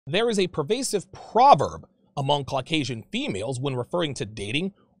There is a pervasive proverb among Caucasian females when referring to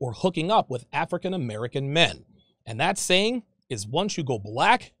dating or hooking up with African American men. And that saying is, once you go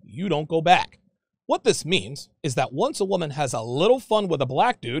black, you don't go back. What this means is that once a woman has a little fun with a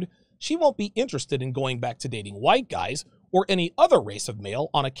black dude, she won't be interested in going back to dating white guys or any other race of male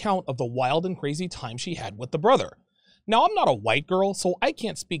on account of the wild and crazy time she had with the brother. Now, I'm not a white girl, so I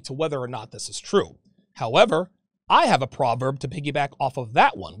can't speak to whether or not this is true. However, I have a proverb to piggyback off of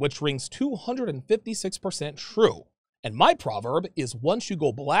that one, which rings 256% true. And my proverb is, once you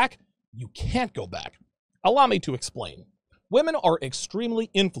go black, you can't go back. Allow me to explain. Women are extremely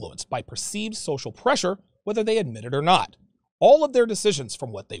influenced by perceived social pressure, whether they admit it or not. All of their decisions,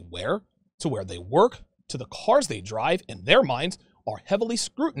 from what they wear, to where they work, to the cars they drive, in their minds, are heavily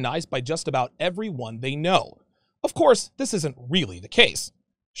scrutinized by just about everyone they know. Of course, this isn't really the case.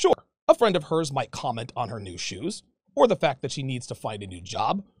 Sure, a friend of hers might comment on her new shoes, or the fact that she needs to find a new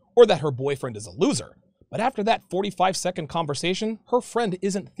job, or that her boyfriend is a loser. But after that 45-second conversation, her friend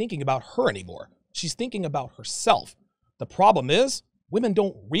isn't thinking about her anymore. She's thinking about herself. The problem is, women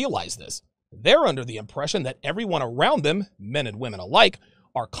don't realize this. They're under the impression that everyone around them, men and women alike,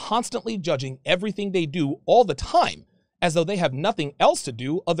 are constantly judging everything they do all the time, as though they have nothing else to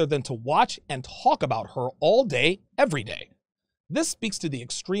do other than to watch and talk about her all day, every day. This speaks to the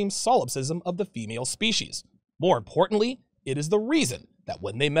extreme solipsism of the female species. More importantly, it is the reason that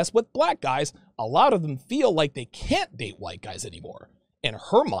when they mess with black guys, a lot of them feel like they can't date white guys anymore. In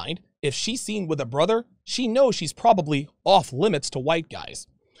her mind, if she's seen with a brother, she knows she's probably off limits to white guys.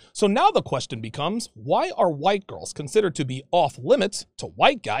 So now the question becomes, why are white girls considered to be off limits to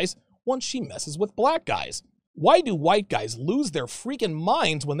white guys once she messes with black guys? Why do white guys lose their freaking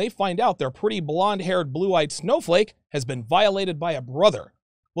minds when they find out their pretty blonde-haired, blue-eyed snowflake has been violated by a brother?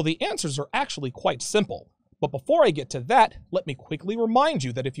 Well, the answers are actually quite simple. But before I get to that, let me quickly remind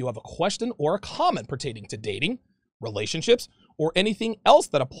you that if you have a question or a comment pertaining to dating, relationships, or anything else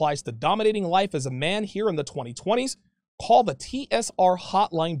that applies to dominating life as a man here in the 2020s, call the TSR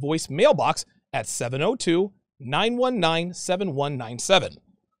hotline voice mailbox at 702-919-7197.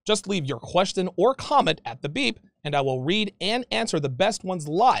 Just leave your question or comment at the beep, and I will read and answer the best ones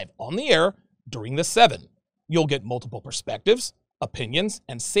live on the air during the 7. You'll get multiple perspectives, opinions,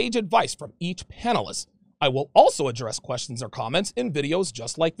 and sage advice from each panelist. I will also address questions or comments in videos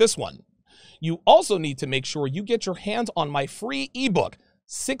just like this one. You also need to make sure you get your hands on my free ebook,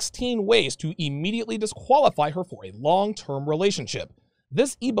 16 Ways to Immediately Disqualify Her for a Long-Term Relationship.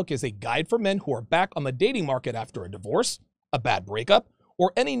 This ebook is a guide for men who are back on the dating market after a divorce, a bad breakup,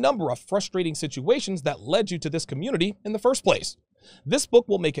 or any number of frustrating situations that led you to this community in the first place. This book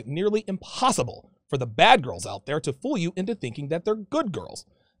will make it nearly impossible for the bad girls out there to fool you into thinking that they're good girls.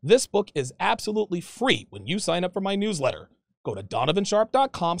 This book is absolutely free when you sign up for my newsletter. Go to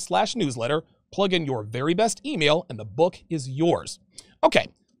donovansharpe.com/newsletter, plug in your very best email, and the book is yours. Okay,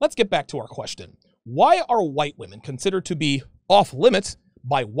 let's get back to our question. Why are white women considered to be off limits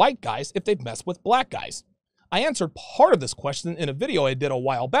by white guys if they've messed with black guys? I answered part of this question in a video I did a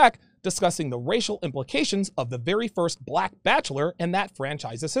while back discussing the racial implications of the very first Black Bachelor in that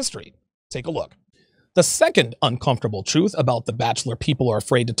franchise's history. Take a look. The second uncomfortable truth about The Bachelor people are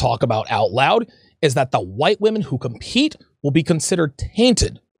afraid to talk about out loud is that the white women who compete will be considered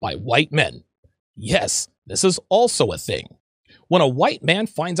tainted by white men. Yes, this is also a thing. When a white man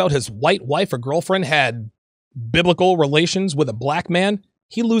finds out his white wife or girlfriend had biblical relations with a black man,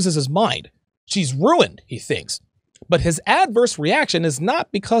 he loses his mind. She's ruined, he thinks. But his adverse reaction is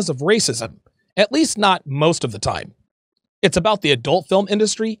not because of racism, at least not most of the time. It's about the adult film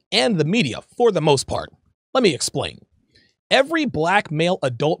industry and the media for the most part. Let me explain. Every black male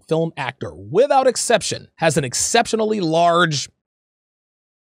adult film actor, without exception, has an exceptionally large...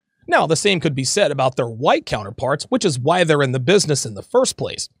 Now, the same could be said about their white counterparts, which is why they're in the business in the first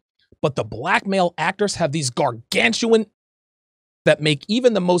place. But the black male actors have these gargantuan that make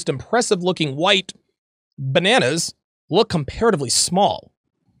even the most impressive-looking white bananas look comparatively small.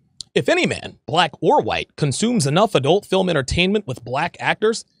 If any man, black or white, consumes enough adult film entertainment with black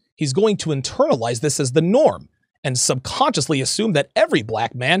actors, he's going to internalize this as the norm and subconsciously assume that every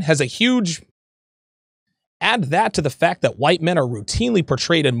black man has a huge... Add that to the fact that white men are routinely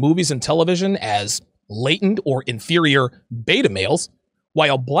portrayed in movies and television as latent or inferior beta males,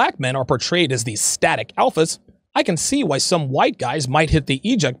 while black men are portrayed as these static alphas. I can see why some white guys might hit the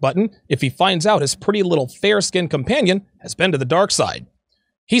eject button if he finds out his pretty little fair-skinned companion has been to the dark side.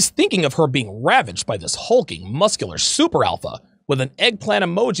 He's thinking of her being ravaged by this hulking, muscular super alpha with an eggplant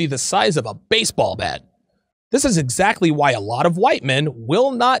emoji the size of a baseball bat. This is exactly why a lot of white men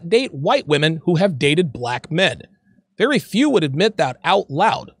will not date white women who have dated black men. Very few would admit that out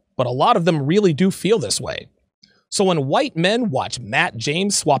loud, but a lot of them really do feel this way. So when white men watch Matt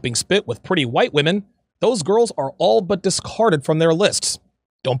James swapping spit with pretty white women, those girls are all but discarded from their lists.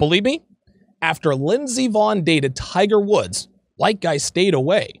 Don't believe me? After Lindsey Vonn dated Tiger Woods, white guys stayed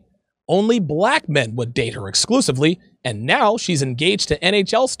away. Only black men would date her exclusively, and now she's engaged to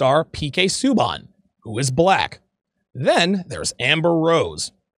NHL star PK Subban, who is black. Then there's Amber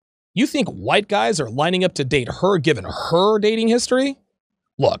Rose. You think white guys are lining up to date her given her dating history?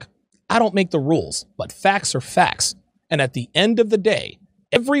 Look, I don't make the rules, but facts are facts. And at the end of the day,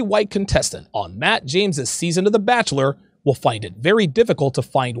 every white contestant on Matt James's season of The Bachelor will find it very difficult to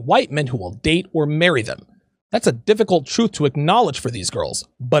find white men who will date or marry them. That's a difficult truth to acknowledge for these girls,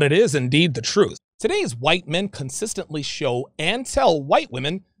 but it is indeed the truth. Today's white men consistently show and tell white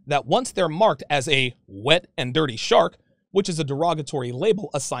women that once they're marked as a wet and dirty shark, which is a derogatory label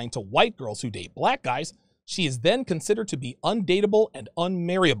assigned to white girls who date black guys, she is then considered to be undateable and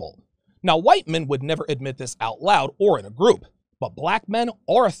unmarriable. Now, white men would never admit this out loud or in a group, but black men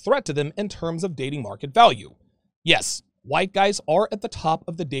are a threat to them in terms of dating market value. Yes, white guys are at the top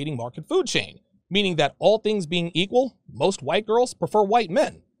of the dating market food chain, meaning that all things being equal, most white girls prefer white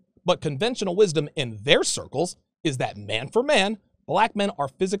men. But conventional wisdom in their circles is that man for man, black men are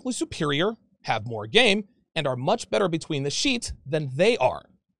physically superior, have more game, and are much better between the sheets than they are.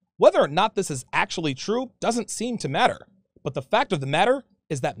 Whether or not this is actually true doesn't seem to matter, but the fact of the matter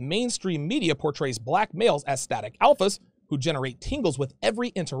is that mainstream media portrays black males as static alphas who generate tingles with every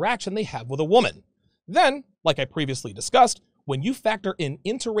interaction they have with a woman. Then, like I previously discussed, when you factor in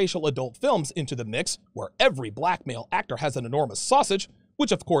interracial adult films into the mix, where every black male actor has an enormous sausage,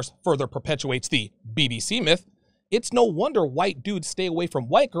 which of course further perpetuates the BBC myth, it's no wonder white dudes stay away from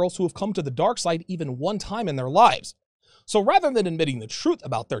white girls who have come to the dark side even one time in their lives. So rather than admitting the truth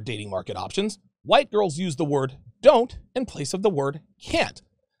about their dating market options, white girls use the word don't in place of the word can't.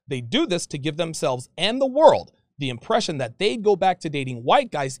 They do this to give themselves and the world the impression that they'd go back to dating white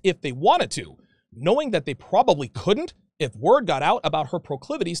guys if they wanted to, knowing that they probably couldn't if word got out about her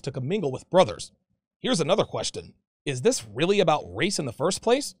proclivities to commingle with brothers. Here's another question. Is this really about race in the first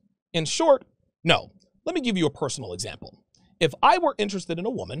place? In short, no. Let me give you a personal example. If I were interested in a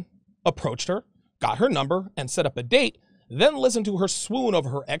woman, approached her, got her number, and set up a date, then listened to her swoon over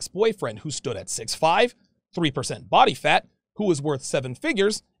her ex-boyfriend who stood at 6'5", 3% body fat, who was worth 7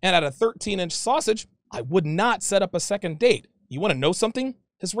 figures, and had a 13-inch sausage, I would not set up a second date. You want to know something?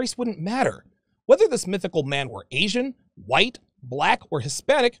 His race wouldn't matter. Whether this mythical man were Asian, white, black, or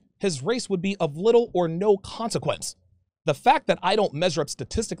Hispanic, his race would be of little or no consequence. The fact that I don't measure up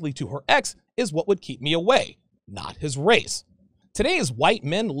statistically to her ex is what would keep me away, not his race. Today's white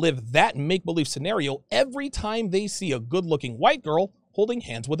men live that make-believe scenario every time they see a good-looking white girl holding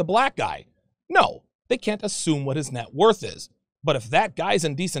hands with a black guy. No, they can't assume what his net worth is. But if that guy's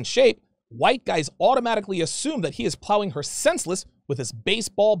in decent shape, white guys automatically assume that he is plowing her senseless with his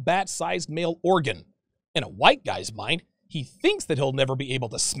baseball bat-sized male organ. In a white guy's mind, he thinks that he'll never be able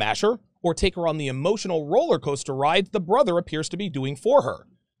to smash her or take her on the emotional roller coaster ride the brother appears to be doing for her.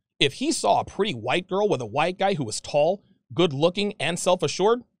 If he saw a pretty white girl with a white guy who was tall, good-looking, and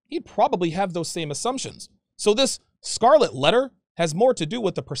self-assured, he'd probably have those same assumptions. So this scarlet letter has more to do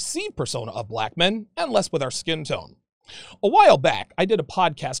with the perceived persona of black men and less with our skin tone. A while back, I did a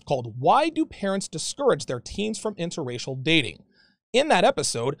podcast called Why Do Parents Discourage Their Teens from Interracial Dating? In that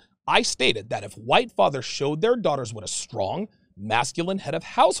episode, I stated that if white fathers showed their daughters what a strong, masculine head of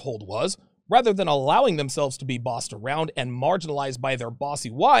household was, rather than allowing themselves to be bossed around and marginalized by their bossy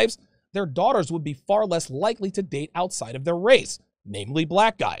wives, their daughters would be far less likely to date outside of their race, namely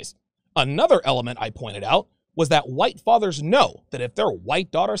black guys. Another element I pointed out was that white fathers know that if their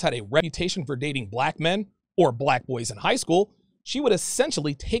white daughters had a reputation for dating black men or black boys in high school, she would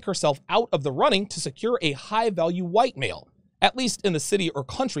essentially take herself out of the running to secure a high-value white male, at least in the city or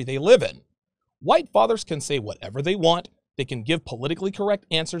country they live in. White fathers can say whatever they want, they can give politically correct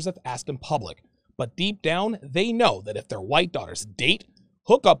answers if asked in public, but deep down, they know that if their white daughters date,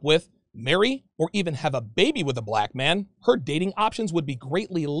 hook up with, marry, or even have a baby with a black man, her dating options would be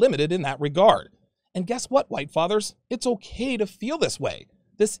greatly limited in that regard. And guess what, white fathers? It's okay to feel this way.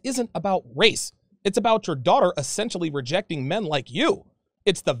 This isn't about race. It's about your daughter essentially rejecting men like you.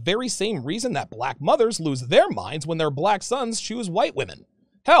 It's the very same reason that black mothers lose their minds when their black sons choose white women.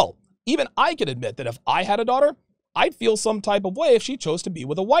 Hell, even I can admit that if I had a daughter, I'd feel some type of way if she chose to be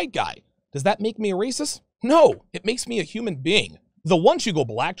with a white guy. Does that make me a racist? No, it makes me a human being. The once you go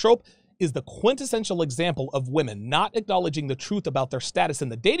black trope is the quintessential example of women not acknowledging the truth about their status in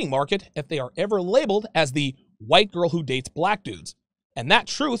the dating market if they are ever labeled as the white girl who dates black dudes. And that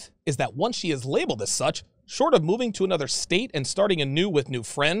truth is that once she is labeled as such, short of moving to another state and starting anew with new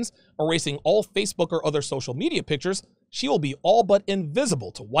friends, erasing all Facebook or other social media pictures, she will be all but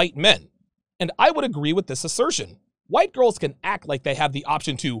invisible to white men. And I would agree with this assertion. White girls can act like they have the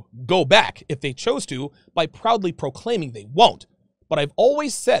option to go back if they chose to by proudly proclaiming they won't. But I've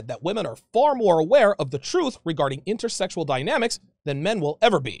always said that women are far more aware of the truth regarding intersexual dynamics than men will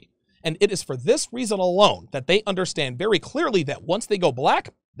ever be. And it is for this reason alone that they understand very clearly that once they go black,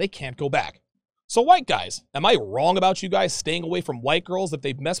 they can't go back. So white guys, am I wrong about you guys staying away from white girls if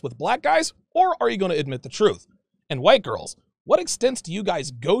they've messed with black guys? Or are you going to admit the truth? And white girls, what extents do you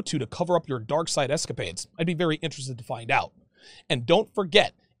guys go to cover up your dark side escapades? I'd be very interested to find out. And don't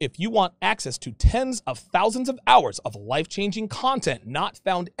forget, if you want access to tens of thousands of hours of life-changing content not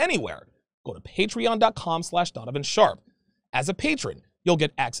found anywhere, go to patreon.com/DonovanSharpe. As a patron, you'll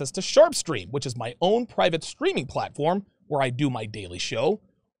get access to Sharpe Stream, which is my own private streaming platform where I do my daily show,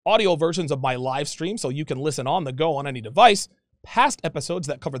 audio versions of my live stream so you can listen on the go on any device, past episodes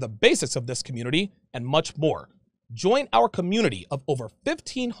that cover the basics of this community, and much more. Join our community of over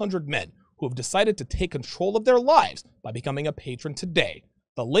 1,500 men who have decided to take control of their lives by becoming a patron today.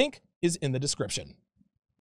 The link is in the description.